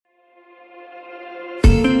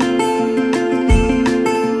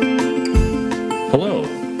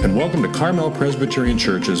Welcome to Carmel Presbyterian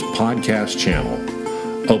Church's podcast channel.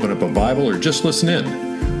 Open up a Bible or just listen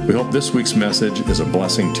in. We hope this week's message is a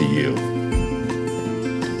blessing to you.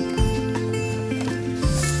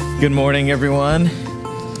 Good morning, everyone.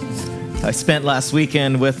 I spent last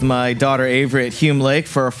weekend with my daughter Avery at Hume Lake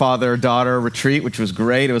for a father-daughter retreat, which was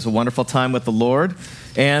great. It was a wonderful time with the Lord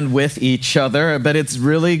and with each other, but it's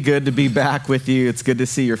really good to be back with you. It's good to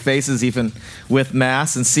see your faces, even with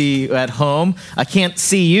Mass, and see you at home. I can't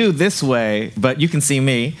see you this way, but you can see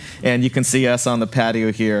me, and you can see us on the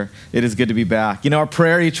patio here. It is good to be back. You know, our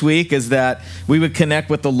prayer each week is that we would connect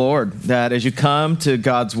with the Lord, that as you come to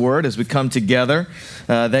God's Word, as we come together,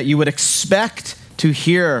 that you would expect to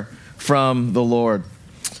hear from the Lord.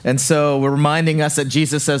 And so we're reminding us that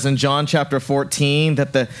Jesus says in John chapter 14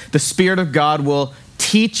 that the Spirit of God will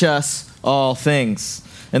teach us all things.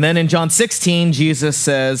 And then in John 16, Jesus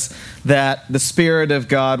says that the Spirit of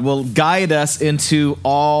God will guide us into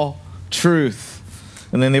all truth.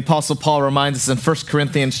 And then the Apostle Paul reminds us in 1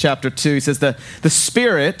 Corinthians chapter 2, he says that the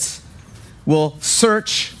Spirit will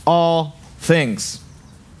search all things.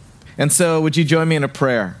 And so would you join me in a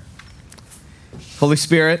prayer? Holy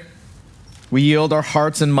Spirit, we yield our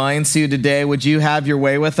hearts and minds to you today. Would you have your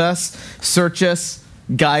way with us? Search us,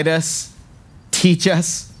 guide us, teach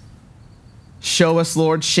us, show us,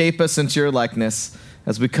 Lord, shape us into your likeness.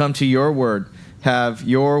 As we come to your word, have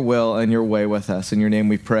your will and your way with us. In your name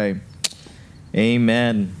we pray.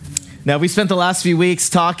 Amen. Now, we spent the last few weeks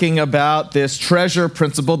talking about this treasure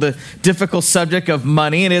principle, the difficult subject of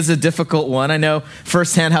money. It is a difficult one. I know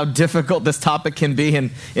firsthand how difficult this topic can be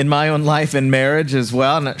in my own life and marriage as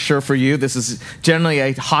well. I'm not sure for you. This is generally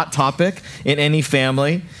a hot topic in any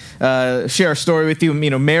family. Share a story with you.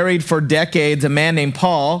 Married for decades, a man named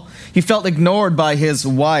Paul, he felt ignored by his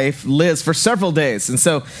wife, Liz, for several days. And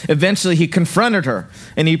so eventually he confronted her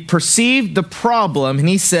and he perceived the problem and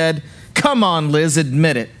he said, "Come on, Liz,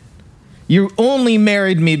 admit it. You only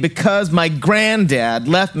married me because my granddad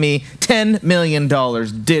left me $10 million,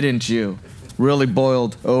 didn't you?" Really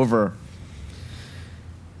boiled over.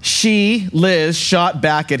 She, Liz, shot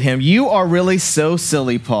back at him. "You are really so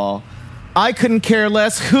silly, Paul. I couldn't care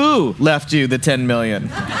less who left you the $10 million.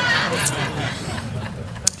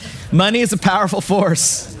 Money is a powerful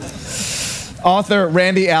force. Author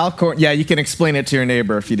Randy Alcorn, yeah, you can explain it to your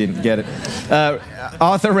neighbor if you didn't get it.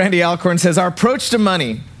 Author Randy Alcorn says, "Our approach to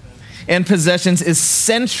money and possessions is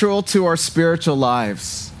central to our spiritual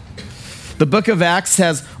lives." The book of Acts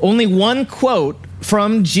has only one quote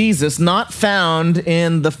from Jesus not found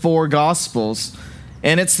in the four Gospels,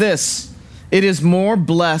 and it's this: "It is more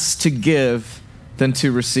blessed to give than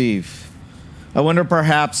to receive." I wonder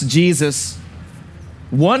perhaps Jesus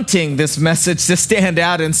wanting this message to stand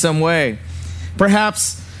out in some way.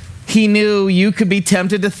 Perhaps he knew you could be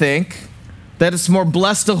tempted to think that it's more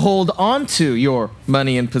blessed to hold on to your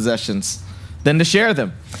money and possessions than to share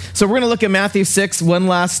them. So we're going to look at Matthew 6 one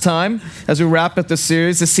last time as we wrap up the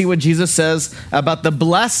series to see what Jesus says about the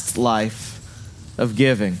blessed life of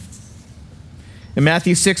giving. In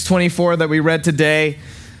Matthew 6:24 that we read today,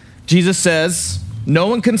 Jesus says, "No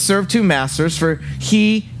one can serve two masters, for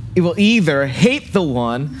he will either hate the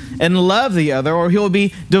one and love the other, or he will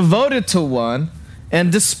be devoted to one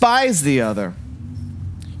and despise the other."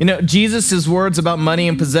 You know, Jesus' words about money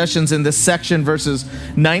and possessions in this section, verses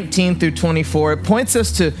 19 through 24, it points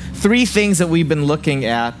us to three things that we've been looking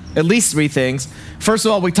at least three things. First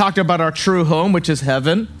of all, we talked about our true home, which is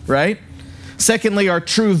heaven, right? Secondly, our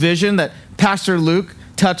true vision that Pastor Luke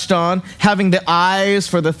touched on, having the eyes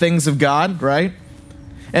for the things of God, right?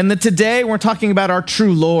 And then today we're talking about our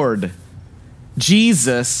true Lord,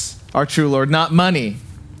 Jesus, our true Lord, not money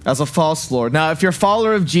as a false Lord. Now, if you're a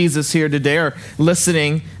follower of Jesus here today or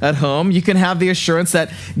listening at home, you can have the assurance that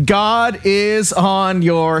God is on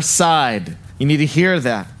your side. You need to hear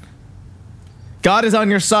that. God is on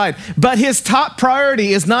your side, but his top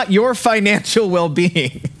priority is not your financial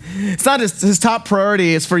well-being. It's not his top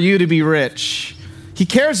priority is for you to be rich. He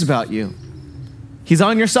cares about you. He's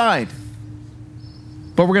on your side.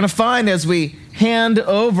 But we're going to find as we hand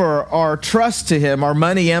over our trust to him, our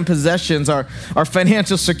money and possessions, our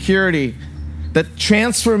financial security, that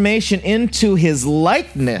transformation into his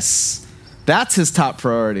likeness, that's his top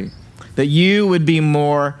priority. That you would be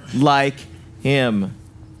more like him.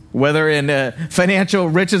 Whether in financial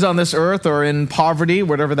riches on this earth or in poverty,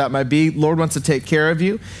 whatever that might be, Lord wants to take care of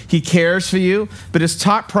you. He cares for you, but his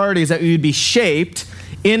top priority is that you would be shaped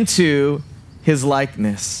into his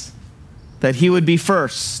likeness. That he would be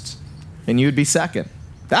first and you would be second.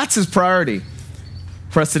 That's his priority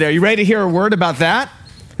for us today. Are you ready to hear a word about that?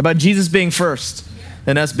 About Jesus being first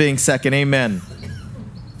and us being second? Amen.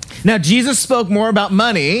 Now, Jesus spoke more about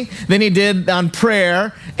money than he did on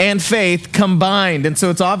prayer and faith combined. And so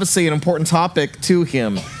it's obviously an important topic to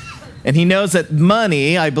him. And he knows that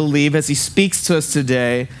money, I believe, as he speaks to us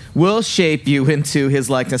today, will shape you into his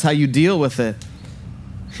likeness, how you deal with it.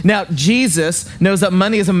 Now, Jesus knows that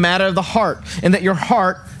money is a matter of the heart and that your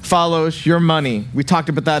heart follows your money. We talked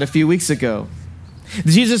about that a few weeks ago.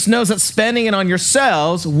 Jesus knows that spending it on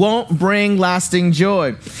yourselves won't bring lasting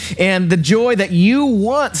joy, and the joy that you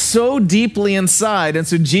want so deeply inside. And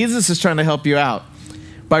so Jesus is trying to help you out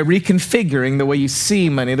by reconfiguring the way you see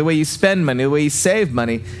money, the way you spend money, the way you save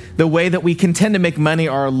money, the way that we can tend to make money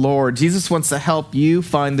our Lord. Jesus wants to help you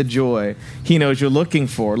find the joy he knows you're looking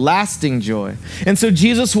for, lasting joy. And so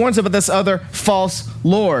Jesus warns about this other false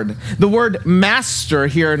Lord. The word master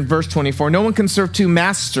here in verse 24, no one can serve two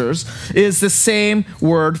masters, is the same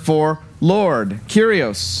word for Lord,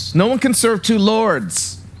 Kyrios. No one can serve two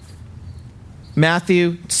lords.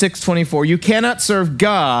 Matthew 6:24, you cannot serve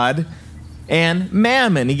God and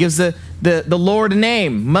mammon. He gives the Lord a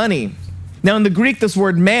name, money. Now in the Greek, this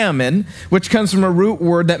word mammon, which comes from a root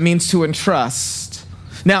word that means to entrust.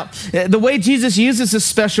 Now, the way Jesus uses this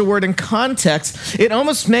special word in context, it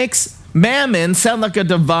almost makes mammon sound like a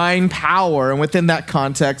divine power. And within that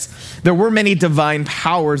context, there were many divine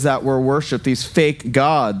powers that were worshipped, these fake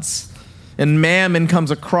gods. And mammon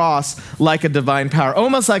comes across like a divine power,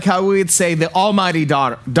 almost like how we would say the almighty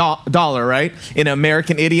dollar, right? In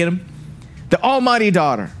American idiom. The almighty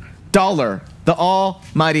dollar, the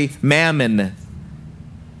almighty mammon.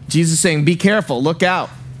 Jesus is saying, be careful, look out.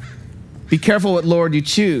 Be careful what Lord you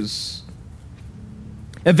choose.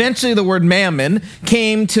 Eventually, the word mammon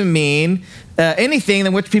came to mean anything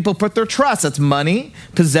in which people put their trust. That's money,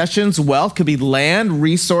 possessions, wealth, could be land,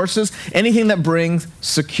 resources, anything that brings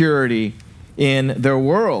security in their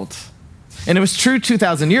world. And it was true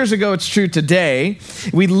 2,000 years ago. It's true today.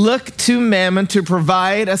 We look to mammon to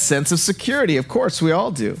provide a sense of security. Of course, we all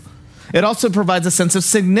do. It also provides a sense of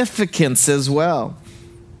significance as well.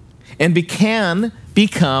 And can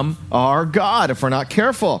become our God if we're not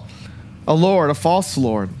careful. A lord, a false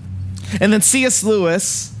lord. And then C.S.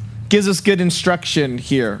 Lewis gives us good instruction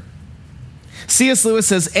here. C.S. Lewis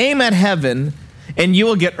says, aim at heaven and you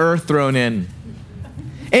will get earth thrown in.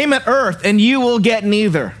 Aim at earth and you will get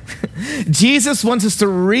neither. Jesus wants us to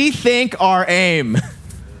rethink our aim.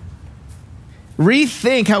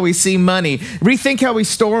 Rethink how we see money. Rethink how we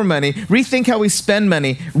store money. Rethink how we spend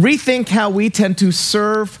money. Rethink how we tend to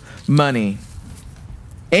serve money.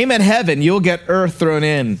 Aim at heaven, you'll get earth thrown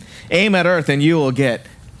in. Aim at earth and you will get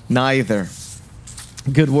neither.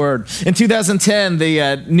 Good word. In 2010,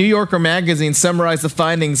 the New Yorker magazine summarized the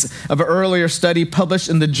findings of an earlier study published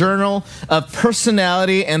in the Journal of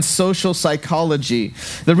Personality and Social Psychology.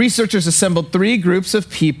 The researchers assembled 3 groups of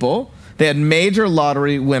people. They had major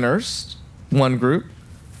lottery winners, one group,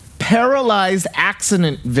 paralyzed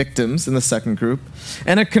accident victims in the second group,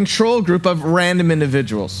 and a control group of random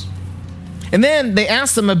individuals. And then they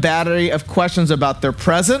asked them a battery of questions about their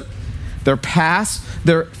present, their past,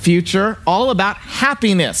 their future, all about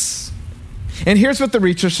happiness. And here's what the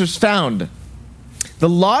researchers found. The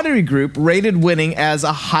lottery group rated winning as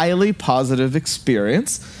a highly positive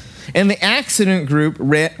experience, and the accident group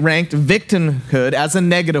ranked victimhood as a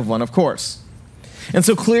negative one, of course. And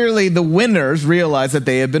so clearly the winners realized that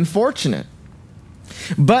they had been fortunate.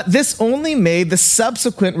 But this only made the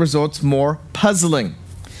subsequent results more puzzling.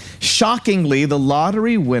 Shockingly, the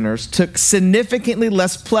lottery winners took significantly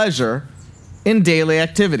less pleasure in daily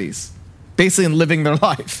activities, basically in living their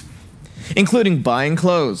life, including buying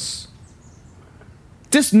clothes.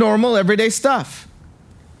 Just normal, everyday stuff.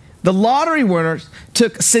 The lottery winners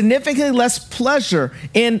took significantly less pleasure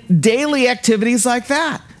in daily activities like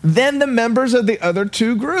that than the members of the other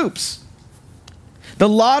 2 groups. The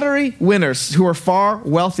lottery winners, who are far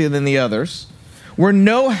wealthier than the others, were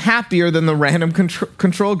no happier than the random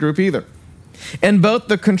control group either. And both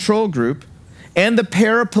the control group and the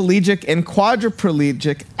paraplegic and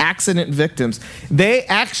quadriplegic accident victims, they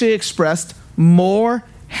actually expressed more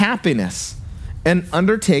happiness in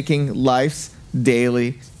undertaking life's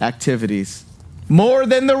daily activities. More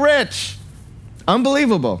than the rich.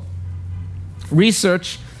 Unbelievable.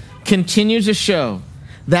 Research continues to show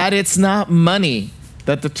that it's not money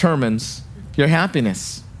that determines your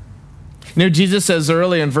happiness. You know, Jesus says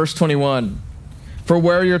earlier in verse 21, for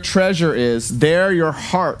where your treasure is, there your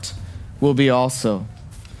heart will be also.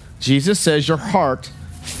 Jesus says your heart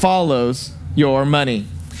follows your money.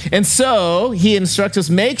 And so he instructs us,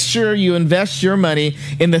 make sure you invest your money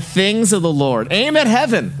in the things of the Lord. Aim at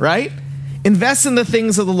heaven, right? Invest in the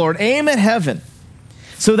things of the Lord. Aim at heaven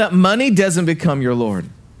so that money doesn't become your Lord.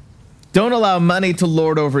 Don't allow money to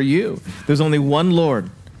lord over you. There's only one Lord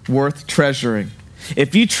worth treasuring.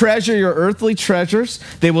 If you treasure your earthly treasures,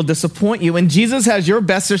 they will disappoint you. And Jesus has your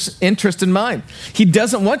best interest in mind. He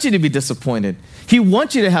doesn't want you to be disappointed. He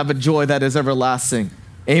wants you to have a joy that is everlasting.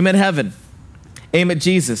 Aim at heaven. Aim at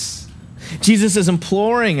Jesus. Jesus is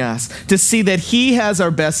imploring us to see that he has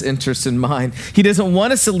our best interest in mind. He doesn't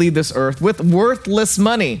want us to leave this earth with worthless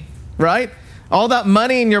money, right? All that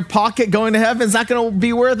money in your pocket going to heaven is not going to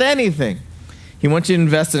be worth anything. He wants you to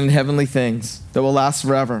invest in heavenly things that will last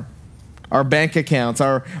forever. Our bank accounts,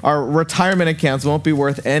 our retirement accounts won't be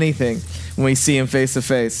worth anything when we see him face to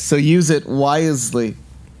face. So use it wisely.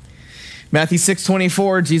 Matthew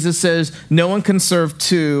 6:24, Jesus says, no one can serve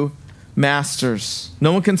two masters.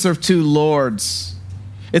 No one can serve two lords.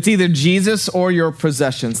 It's either Jesus or your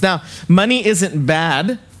possessions. Now, money isn't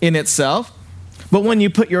bad in itself, but when you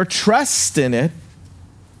put your trust in it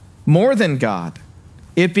more than God,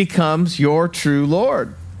 it becomes your true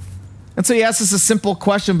Lord. And so he asks us a simple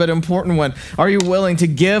question, but important one. Are you willing to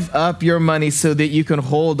give up your money so that you can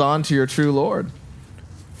hold on to your true Lord?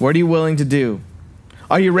 What are you willing to do?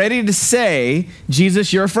 Are you ready to say,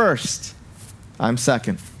 Jesus, you're first, I'm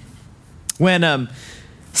second? When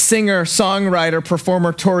singer, songwriter,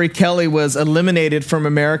 performer Tori Kelly was eliminated from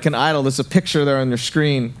American Idol, there's a picture there on your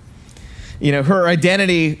screen. You know, her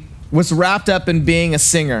identity was wrapped up in being a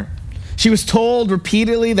singer. She was told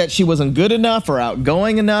repeatedly that she wasn't good enough or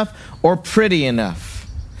outgoing enough or pretty enough.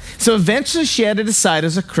 So eventually she had to decide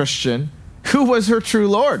as a Christian, who was her true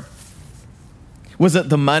Lord? Was it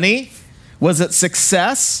the money? Was it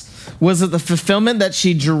success? Was it the fulfillment that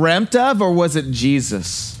she dreamt of, or was it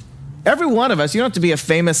Jesus? Every one of us, you don't have to be a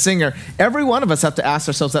famous singer. Every one of us have to ask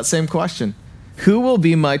ourselves that same question. Who will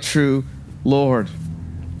be my true Lord?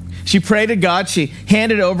 She prayed to God. She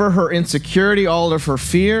handed over her insecurity, all of her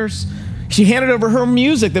fears. She handed over her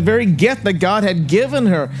music, the very gift that God had given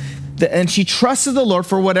her. And she trusted the Lord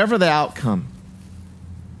for whatever the outcome.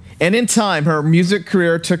 And in time, her music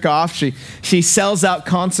career took off. She sells out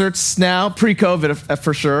concerts now, pre-COVID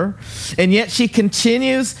for sure. And yet she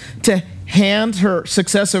continues to hand her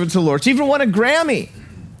success over to the Lord. She even won a Grammy.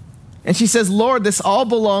 And she says, Lord, this all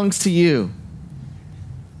belongs to you.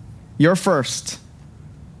 You're first.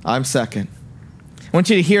 I'm second. I want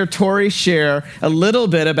you to hear Tori share a little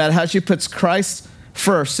bit about how she puts Christ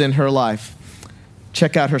first in her life.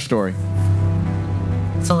 Check out her story.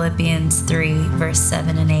 Philippians 3, verse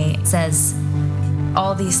 7 and 8 says,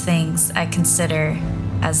 all these things I consider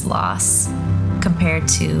as loss compared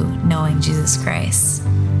to knowing Jesus Christ.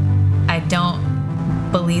 I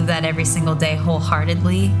don't believe that every single day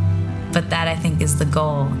wholeheartedly, but that I think is the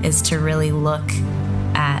goal, is to really look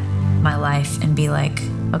at my life and be like,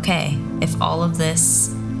 okay, if all of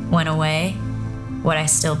this went away, would I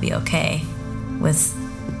still be okay with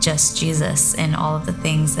just Jesus and all of the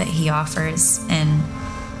things that he offers? And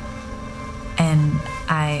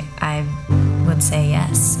I would say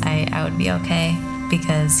yes, I would be okay,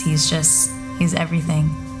 because he's everything.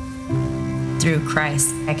 Through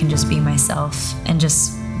Christ, I can just be myself and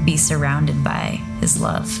just be surrounded by his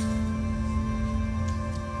love.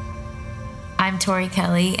 I'm Tori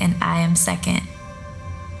Kelly, and I am second.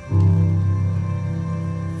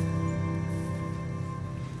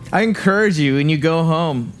 I encourage you, when you go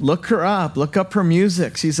home, look her up, look up her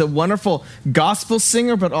music. She's a wonderful gospel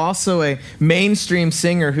singer, but also a mainstream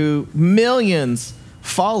singer who millions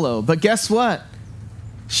follow. But guess what?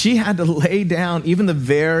 She had to lay down even the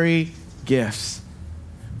very gifts,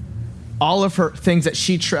 all of her things that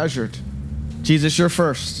she treasured. Jesus, you're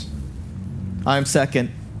first. I'm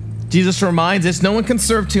second. Jesus reminds us no one can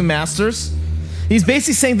serve two masters. He's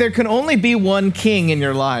basically saying there can only be one king in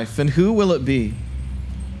your life, and who will it be?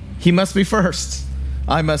 He must be first.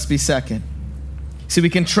 I must be second. See,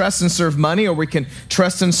 we can trust and serve money, or we can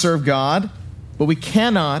trust and serve God, but we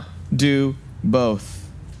cannot do both.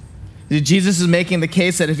 Jesus is making the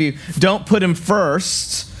case that if you don't put him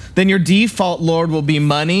first, then your default Lord will be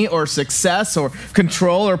money or success or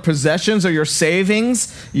control or possessions or your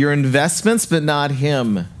savings, your investments, but not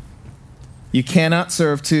him. You cannot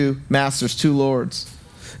serve two masters, two lords.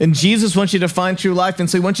 And Jesus wants you to find true life, and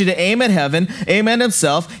so he wants you to aim at heaven, aim at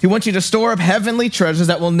himself. He wants you to store up heavenly treasures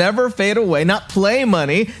that will never fade away, not play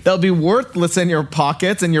money that'll be worthless in your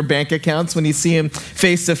pockets and your bank accounts when you see him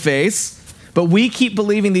face to face. But we keep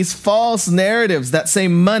believing these false narratives that say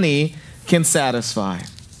money can satisfy.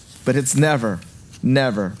 But it's never,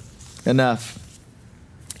 never enough.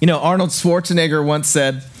 You know, Arnold Schwarzenegger once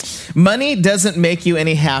said, money doesn't make you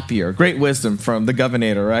any happier. Great wisdom from the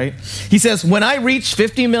Governor, right? He says, when I reached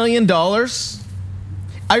 $50 million,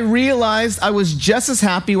 I realized I was just as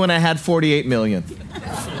happy when I had 48 million.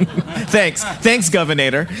 Thanks,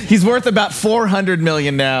 Governor. He's worth about $400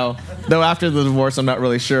 million now, though after the divorce, I'm not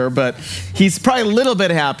really sure, but he's probably a little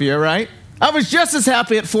bit happier, right? I was just as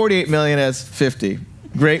happy at 48 million as 50.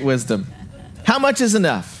 Great wisdom. How much is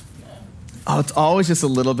enough? Oh, it's always just a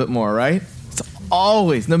little bit more, right? It's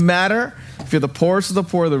always, no matter if you're the poorest of the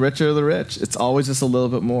poor, the richer of the rich, it's always just a little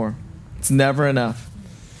bit more. It's never enough.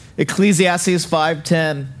 Ecclesiastes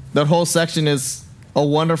 5:10, that whole section is a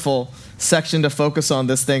wonderful section to focus on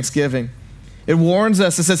this Thanksgiving. It warns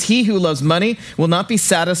us, it says, he who loves money will not be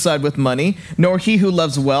satisfied with money, nor he who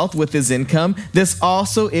loves wealth with his income. This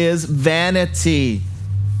also is vanity.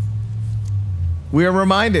 We are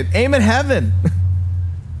reminded, aim at heaven.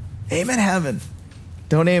 Aim at heaven.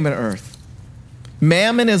 Don't aim at earth.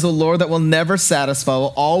 Mammon is a lord that will never satisfy,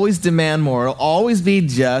 will always demand more, will always be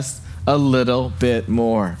just a little bit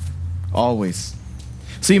more. Always.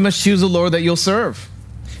 So you must choose a Lord that you'll serve.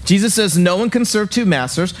 Jesus says no one can serve two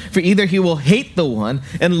masters, for either he will hate the one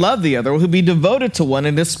and love the other, or he'll be devoted to one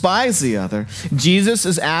and despise the other. Jesus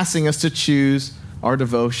is asking us to choose our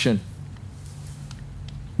devotion.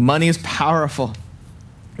 Money is powerful.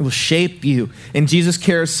 It will shape you. And Jesus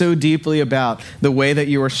cares so deeply about the way that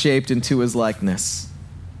you are shaped into his likeness.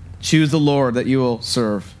 Choose the Lord that you will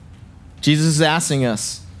serve. Jesus is asking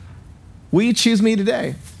us, will you choose me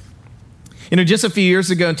today? Just a few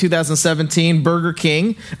years ago in 2017, Burger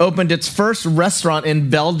King opened its first restaurant in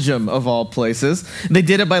Belgium, of all places. They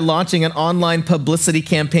did it by launching an online publicity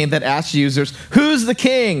campaign that asked users, who's the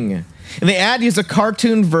king? And the ad used a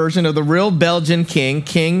cartoon version of the real Belgian king,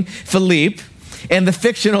 King Philippe, and the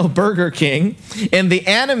fictional Burger King. And the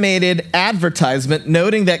animated advertisement,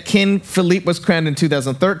 noting that King Philippe was crowned in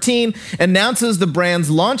 2013, announces the brand's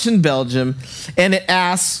launch in Belgium, and it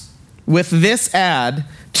asks, with this ad,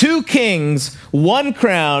 2 kings, 1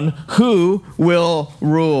 crown, who will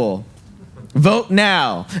rule? Vote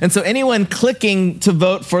now. And so anyone clicking to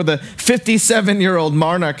vote for the 57-year-old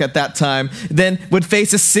monarch at that time then would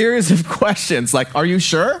face a series of questions like, are you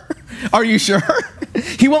sure? Are you sure?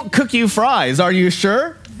 He won't cook you fries. Are you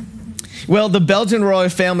sure? Well, the Belgian royal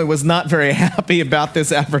family was not very happy about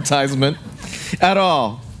this advertisement at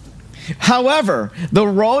all. However, the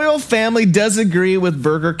royal family does agree with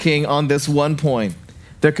Burger King on this one point.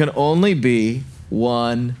 There can only be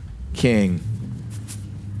one king.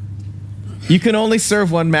 You can only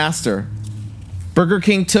serve one master. Burger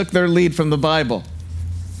King took their lead from the Bible.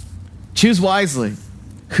 Choose wisely.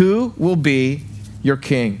 Who will be your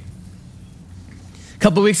king? A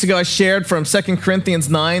couple of weeks ago, I shared from 2 Corinthians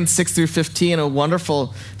 9, 6 through 15, a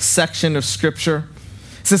wonderful section of scripture.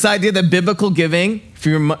 It's this idea that biblical giving, if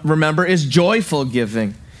you remember, is joyful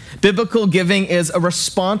giving. Biblical giving is a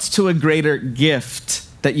response to a greater gift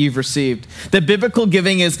that you've received. That biblical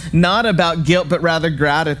giving is not about guilt, but rather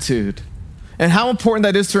gratitude. And how important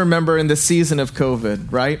that is to remember in the season of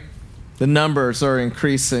COVID, right? The numbers are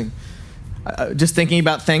increasing. Just thinking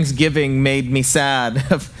about Thanksgiving made me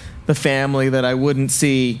sad of the family that I wouldn't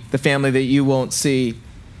see, the family that you won't see.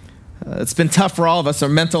 It's been tough for all of us. Our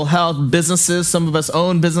mental health, businesses, some of us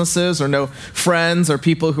own businesses or know friends or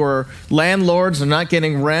people who are landlords or not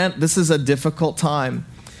getting rent. This is a difficult time.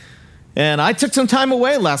 And I took some time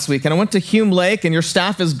away last week, and I went to Hume Lake, and your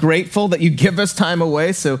staff is grateful that you give us time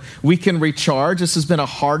away so we can recharge. This has been a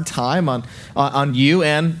hard time on you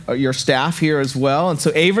and your staff here as well. And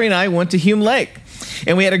so Avery and I went to Hume Lake,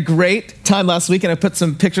 and we had a great time last week, and I put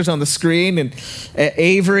some pictures on the screen, and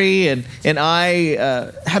Avery and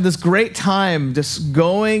I had this great time just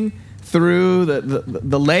going through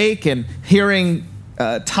the lake and hearing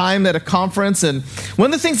time at a conference. And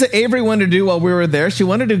one of the things that Avery wanted to do while we were there, she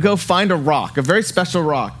wanted to go find a rock, a very special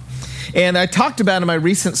rock. And I talked about in my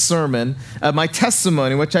recent sermon, my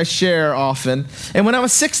testimony, which I share often. And when I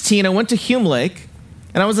was 16, I went to Hume Lake,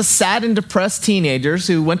 and I was a sad and depressed teenager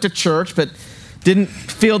who went to church but didn't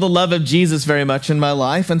feel the love of Jesus very much in my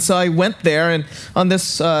life. And so I went there, and on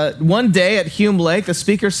this one day at Hume Lake, the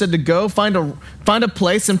speaker said to go find a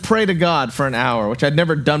place and pray to God for an hour, which I'd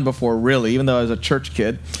never done before, really, even though I was a church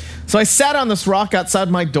kid. So I sat on this rock outside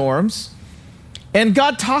my dorms, and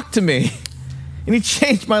God talked to me, and he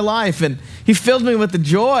changed my life, and he filled me with the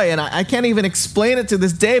joy, and I can't even explain it to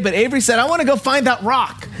this day, but Avery said, I want to go find that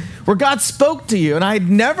rock where God spoke to you. And I had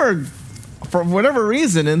never, for whatever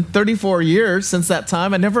reason, in 34 years since that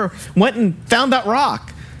time, I never went and found that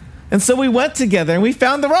rock. And so we went together and we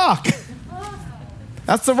found the rock.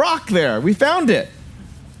 That's the rock there. We found it.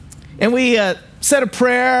 And we said a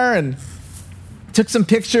prayer and took some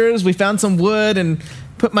pictures. We found some wood and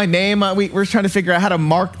put my name on. We were trying to figure out how to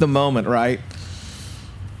mark the moment, right?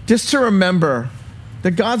 Just to remember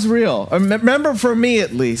that God's real. Remember, for me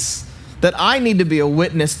at least, that I need to be a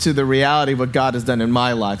witness to the reality of what God has done in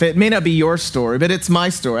my life. It may not be your story, but it's my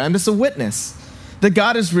story. I'm just a witness that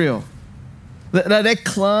God is real, that I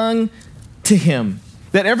clung to him,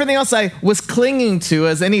 that everything else I was clinging to,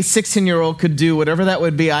 as any 16-year-old could do, whatever that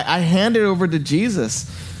would be, I handed over to Jesus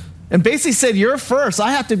and basically said, you're first,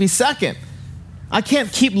 I have to be second. I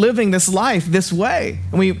can't keep living this life this way.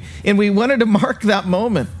 And we wanted to mark that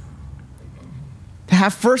moment, to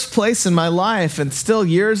have first place in my life. And still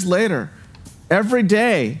years later, every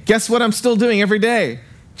day, guess what I'm still doing every day?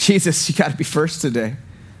 Jesus, you got to be first today.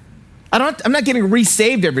 I'm not getting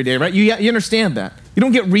resaved every day, right? You understand that. You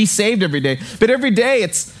don't get resaved every day. But every day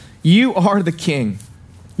it's, you are the king.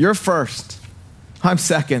 You're first. I'm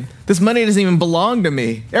second. This money doesn't even belong to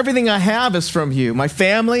me. Everything I have is from you. My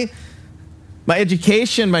family, my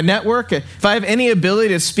education, my network. If I have any ability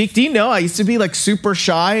to speak, do you know I used to be like super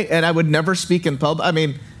shy and I would never speak in public? I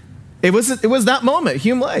mean, it was that moment,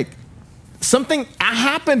 Hume Lake. Something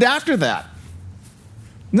happened after that.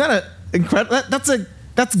 Isn't that incredible?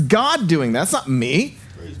 That's God doing that. That's not me.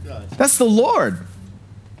 Praise God. That's the Lord.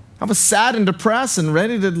 I was sad and depressed and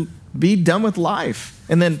ready to be done with life.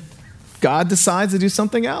 And then God decides to do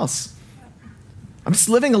something else. I'm just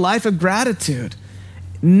living a life of gratitude.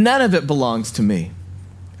 None of it belongs to me.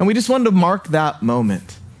 And we just wanted to mark that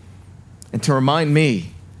moment and to remind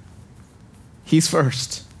me, he's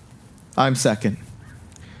first, I'm second.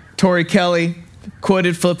 Tori Kelly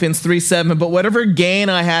quoted Philippians 3:7, but whatever gain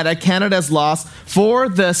I had, I counted as loss for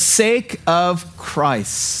the sake of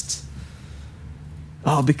Christ.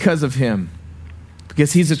 Oh, because of him,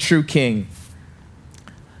 because he's a true king.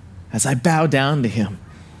 As I bow down to him,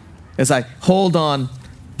 as I hold on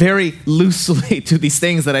very loosely to these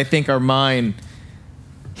things that I think are mine,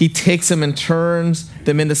 he takes them and turns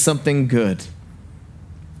them into something good.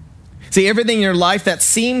 See, everything in your life that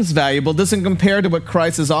seems valuable doesn't compare to what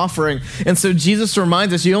Christ is offering. And so Jesus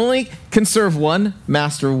reminds us, you only can serve one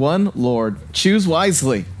master, one Lord. Choose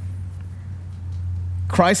wisely.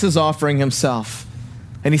 Christ is offering himself.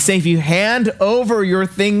 And he's saying, if you hand over your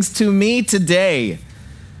things to me today,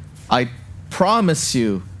 I promise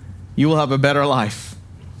you, you will have a better life.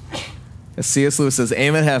 As C.S. Lewis says,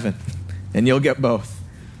 aim at heaven, and you'll get both.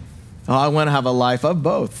 Oh, I want to have a life of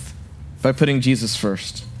both by putting Jesus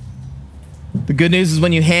first. The good news is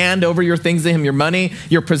when you hand over your things to him, your money,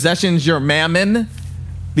 your possessions, your mammon,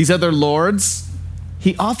 these other lords,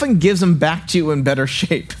 he often gives them back to you in better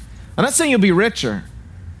shape. I'm not saying you'll be richer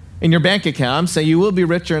in your bank account. I'm saying you will be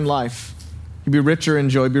richer in life. You'll be richer in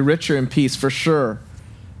joy, be richer in peace for sure.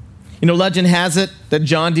 You know, legend has it that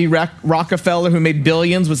John D. Rockefeller, who made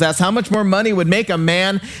billions, was asked how much more money would make a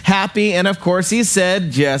man happy. And of course, he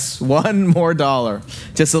said, just $1 more,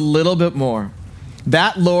 just a little bit more.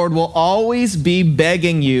 That Lord will always be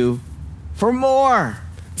begging you for more.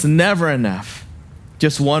 It's never enough.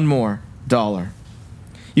 Just $1 more.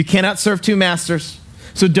 You cannot serve two masters.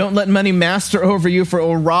 So don't let money master over you, for it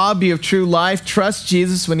will rob you of true life. Trust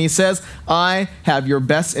Jesus when he says, I have your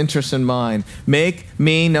best interest in mind. Make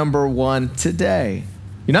me number one today.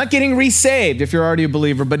 You're not getting resaved if you're already a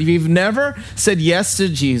believer, but if you've never said yes to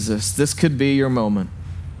Jesus, this could be your moment.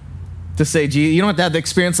 To say, you don't have to have the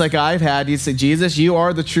experience like I've had. You say, Jesus, you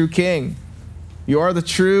are the true King. You are the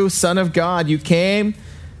true Son of God. You came,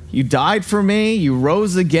 you died for me, you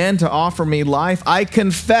rose again to offer me life. I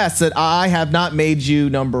confess that I have not made you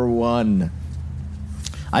number one.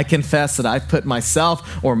 I confess that I've put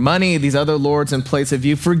myself or money, these other lords in place of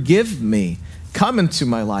you. Forgive me. Come into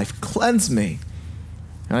my life. Cleanse me.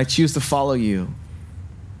 And I choose to follow you.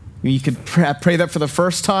 You can pray that for the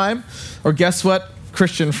first time, or guess what?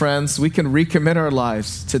 Christian friends, we can recommit our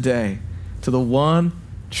lives today to the one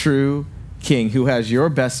true King who has your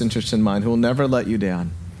best interest in mind, who will never let you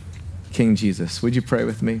down, King Jesus. Would you pray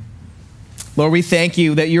with me? Lord, we thank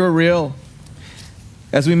you that you're real.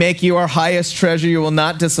 As we make you our highest treasure, you will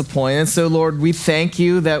not disappoint. And so, Lord, we thank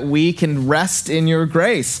you that we can rest in your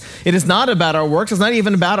grace. It is not about our works. It's not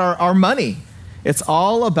even about our money. It's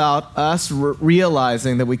all about us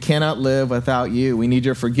realizing that we cannot live without you. We need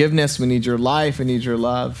your forgiveness. We need your life. We need your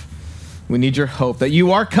love. We need your hope that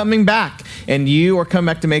you are coming back, and you are coming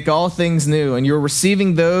back to make all things new. And you're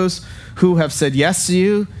receiving those who have said yes to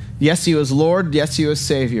you as Lord, yes to you as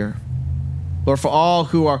Savior. Lord, for all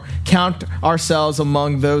who count ourselves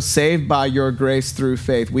among those saved by your grace through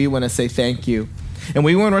faith, we want to say thank you. And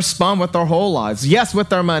we want to respond with our whole lives. Yes,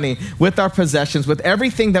 with our money, with our possessions, with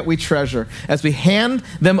everything that we treasure. As we hand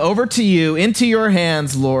them over to you, into your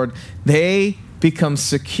hands, Lord, they become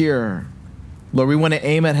secure. Lord, we want to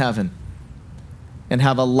aim at heaven and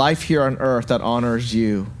have a life here on earth that honors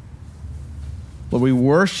you. Lord, we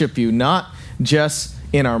worship you, not just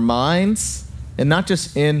in our minds, and not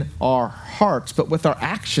just in our hearts, but with our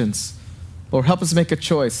actions. Lord, help us make a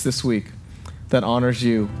choice this week that honors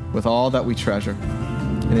you with all that we treasure.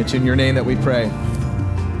 And it's in your name that we pray.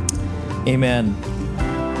 Amen.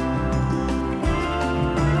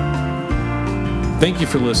 Thank you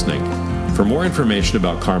for listening. For more information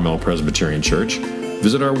about Carmel Presbyterian Church,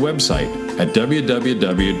 visit our website at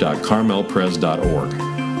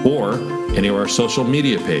www.carmelpres.org or any of our social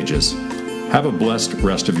media pages. Have a blessed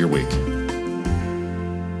rest of your week.